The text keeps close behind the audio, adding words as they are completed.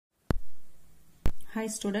Hi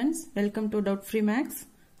students, welcome to Doubt Free Max.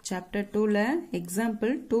 Chapter 2 la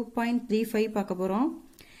example 2.35 பார்க்க போறோம்.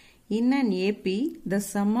 In an AP, the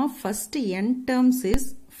sum of first n terms is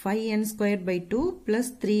 5n squared by 2 plus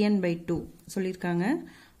 3n by 2. சொல்லிருக்காங்க.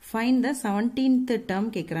 Find the 17th term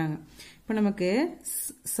கேக்குறாங்க. இப்போ நமக்கு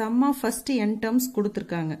sum of first n terms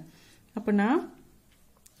கொடுத்திருக்காங்க. அப்பனா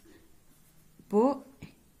இப்போ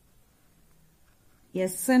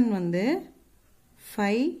Sn வந்து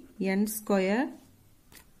 5n square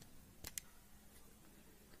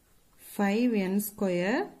 5n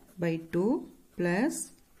square by 2 plus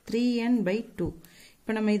 3n by 2.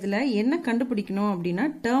 இப்போ நம்ம இதுல என்ன கண்டுபிடிக்கணும் அப்படினா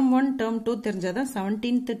term 1 term 2 தெரிஞ்சாதான்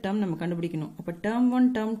 17th term நம்ம கண்டுபிடிக்கணும். அப்ப term 1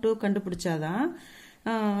 term 2 கண்டுபிடிச்சாதான்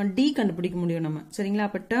d கண்டுபிடிக்க முடியும் நம்ம. சரிங்களா?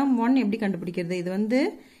 அப்ப term 1 எப்படி கண்டுபிடிக்கிறது? இது வந்து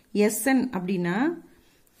Sn அப்படினா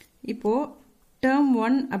இப்போ term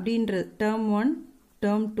 1 அப்படின்றது term 1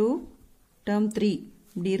 term 2 term 3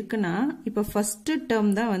 இப்படி இருக்குன்னா இப்போ first term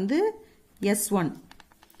தான் வந்து S1.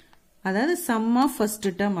 அதாவது sum of first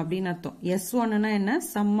term அப்படின்னு அர்த்தம். S1 னா என்ன?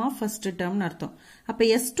 sum of first term னு அர்த்தம். அப்ப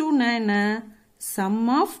S2 னா என்ன? sum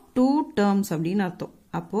of two terms அப்படின்னு அர்த்தம்.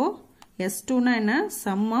 அப்போ S2 னா என்ன?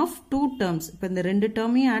 sum of two terms. இப்ப இந்த ரெண்டு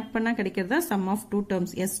டேர்மையும் ஆட் பண்ணா கிடைக்கிறதா sum of two terms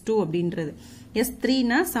S2 அப்படின்றது. S3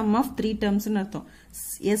 னா sum of three terms னு அர்த்தம்.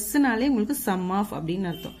 S னாலே உங்களுக்கு sum of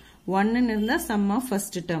அப்படின்னு அர்த்தம். 1 ன்னு இருந்தா sum of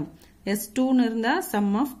first term. S2 ன்னு இருந்தா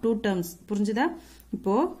sum of two terms. புரிஞ்சுதா?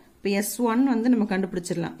 இப்போ S1 வந்து நம்ம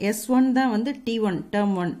கண்டுபிடிச்சிடலாம். S1 தான் வந்து T1 term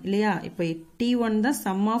 1 இல்லையா? இப்போ T1 தான்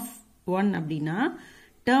sum of 1 அப்படின்னா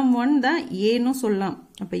term 1 தான் A ன்னு சொல்லலாம்.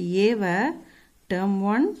 அப்ப A வை term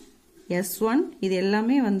 1 S1 இது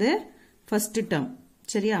எல்லாமே வந்து first term.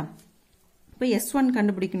 சரியா? இப்போ S1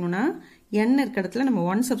 கண்டுபிடிக்கணும்னா n இருக்க இடத்துல நம்ம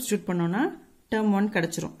 1 substitute பண்ணோம்னா term 1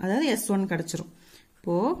 கிடைச்சிரும். அதாவது S1 கிடைச்சிரும்.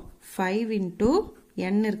 இப்போ 5 into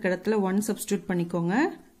n இருக்க இடத்துல 1 substitute பண்ணிக்கோங்க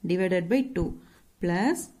divided by 2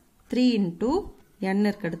 plus 3 into n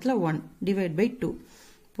இருக்க இடத்துல 1 divide by 2.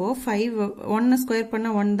 இப்போ 5 1 ஸ்கொயர் பண்ணா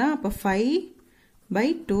 1 தான். அப்ப 5 by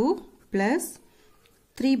 2 plus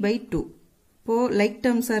 3 by 2. இப்போ லைக்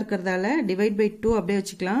டேர்ம்ஸா இருக்கிறதால divide by 2 அப்படியே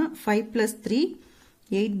வச்சுக்கலாம். 5 plus 3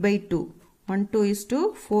 8 by 2. 1 2 is 2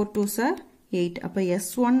 4 2s are 8. அப்ப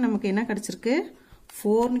S1 நமக்கு என்ன கிடைச்சிருக்கு?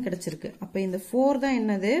 4 ன்னு கிடைச்சிருக்கு. அப்ப இந்த 4 தான்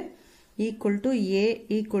என்னது? equal to A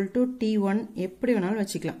equal to T1 எப்படி வேணாலும்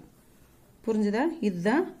வச்சுக்கலாம். புரிஞ்சுதா?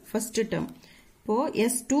 இதுதான் first term. இப்போ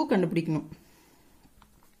S2 கண்டுபிடிக்கணும்.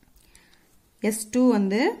 S2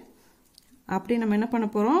 வந்து அப்படி நம்ம என்ன பண்ண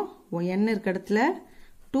போறோம்? n இருக்க இடத்துல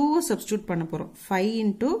 2 substitute பண்ண போறோம். 5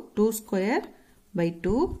 into 2 square by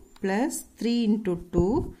 2 plus 3 into 2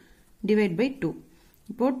 divide by 2.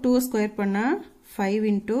 இப்போ 2 square பண்ணா 5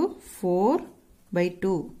 into 4 by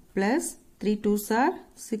 2 plus 3 2s are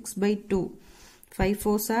 6 by 2. 5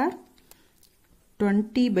 4s are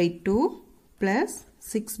 20 by 2 plus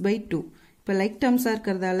 6 by 2. இப்போ like terms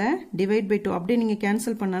இருக்கிறதால divide by 2 அப்படியே நீங்க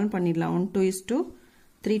cancel பண்ணாலும் பண்ணிடலாம். 1 2 is 2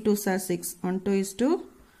 3 2s are 6 1 2 is 2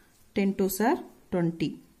 10 2s are 20.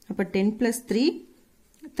 அப்ப 10 plus 3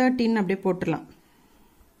 13 அப்படியே போட்டுடலாம்.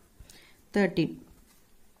 13.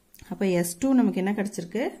 அப்ப S2 நமக்கு என்ன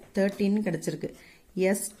கிடைச்சிருக்கு? 13 கிடைச்சிருக்கு.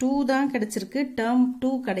 S2 தான் கிடைச்சிருக்கு. term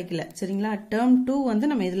 2 கிடைக்கல. சரிங்களா? term 2 வந்து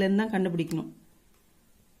நம்ம இதுல இருந்து தான் கண்டுபிடிக்கணும்.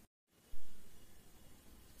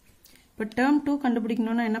 இப்ப term 2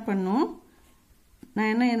 கண்டுபிடிக்கணும்னா என்ன பண்ணணும்?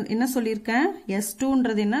 நான் என்ன சொல்லியிருக்கேன்?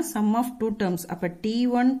 S2ன்றது என்ன? sum of two terms. அப்ப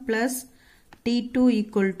T1 plus T2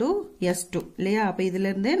 equal to S2 இல்லையா? அப்ப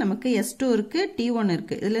இதுல இருந்து நமக்கு S2 இருக்கு, T1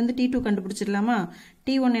 இருக்கு. இதுல இருந்து T2 கண்டுபிடிச்சிடலாமா?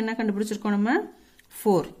 T1 என்ன கண்டுபிடிச்சிருக்கோம் நம்ம?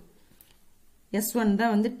 4. S1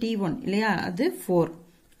 தான் வந்து T1 இல்லையா? அது 4.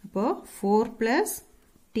 அப்போ 4 plus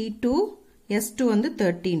T2 S2 வந்து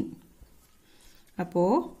 13. அப்போ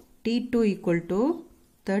T2 equal to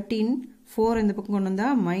 13 4 இந்த பக்கம் கொண்டு வந்தா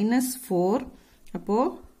minus 4. அப்போ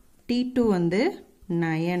T2 வந்து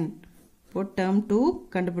 9. இப்போ term 2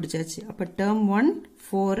 கண்டுபிடிச்சாச்சு. அப்ப term 1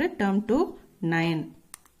 4 term 2 9.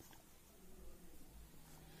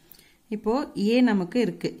 இப்போ A நமக்கு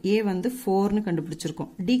இருக்கு. A வந்து 4 ன்னு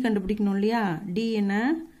கண்டுபிடிச்சிருக்கோம். D கண்டுபிடிக்கணும் இல்லையா? D என்ன?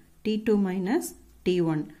 T2 minus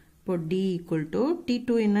T1. இப்போ D equal to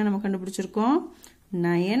T2 என்ன நம்ம கண்டுபிடிச்சிருக்கோம்?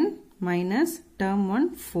 9 minus term 1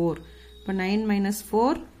 4. இப்போ 9 minus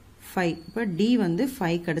 4 5. இப்போ D வந்து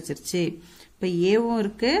 5 கிடைச்சிருச்சு. இப்போ Aவும்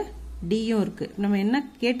இருக்கு, Dயும் இருக்கு. நம்ம என்ன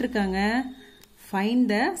கேட்டிருக்காங்க? Find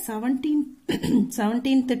the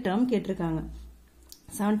 17th term கேட்டிருக்காங்க.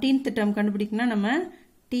 17th term கண்டுபிடிக்கணும்னா நம்ம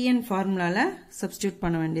Tn ஃபார்முலால சப்ஸ்டிட்யூட்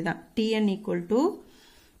பண்ண வேண்டியதான். Tn equal to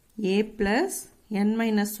A plus n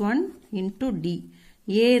minus 1 into D.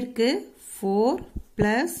 A இருக்கு 4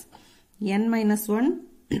 plus n minus 1.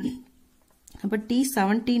 அப்ப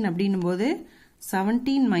T17 அப்படின்னும் போது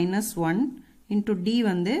 17 minus 1 into D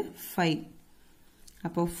வந்து 5.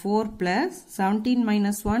 அப்போ 4 plus 17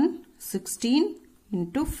 minus 1 16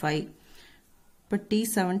 into 5. இப்போ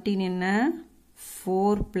T17 என்ன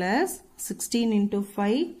 4 plus 16 into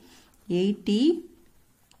 5 80.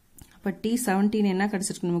 அப்போ T17 என்ன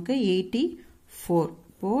கிடைச்சிருக்கு நமக்கு 84.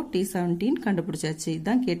 இப்போ T17 கண்டுபிடிச்சாச்சு.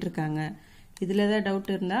 இதான் கேட்டிருக்காங்க. இதில் ஏதாவது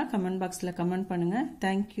டவுட் இருந்தால் கமெண்ட் பாக்ஸில் கமெண்ட் பண்ணுங்கள்.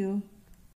 தேங்க்யூ.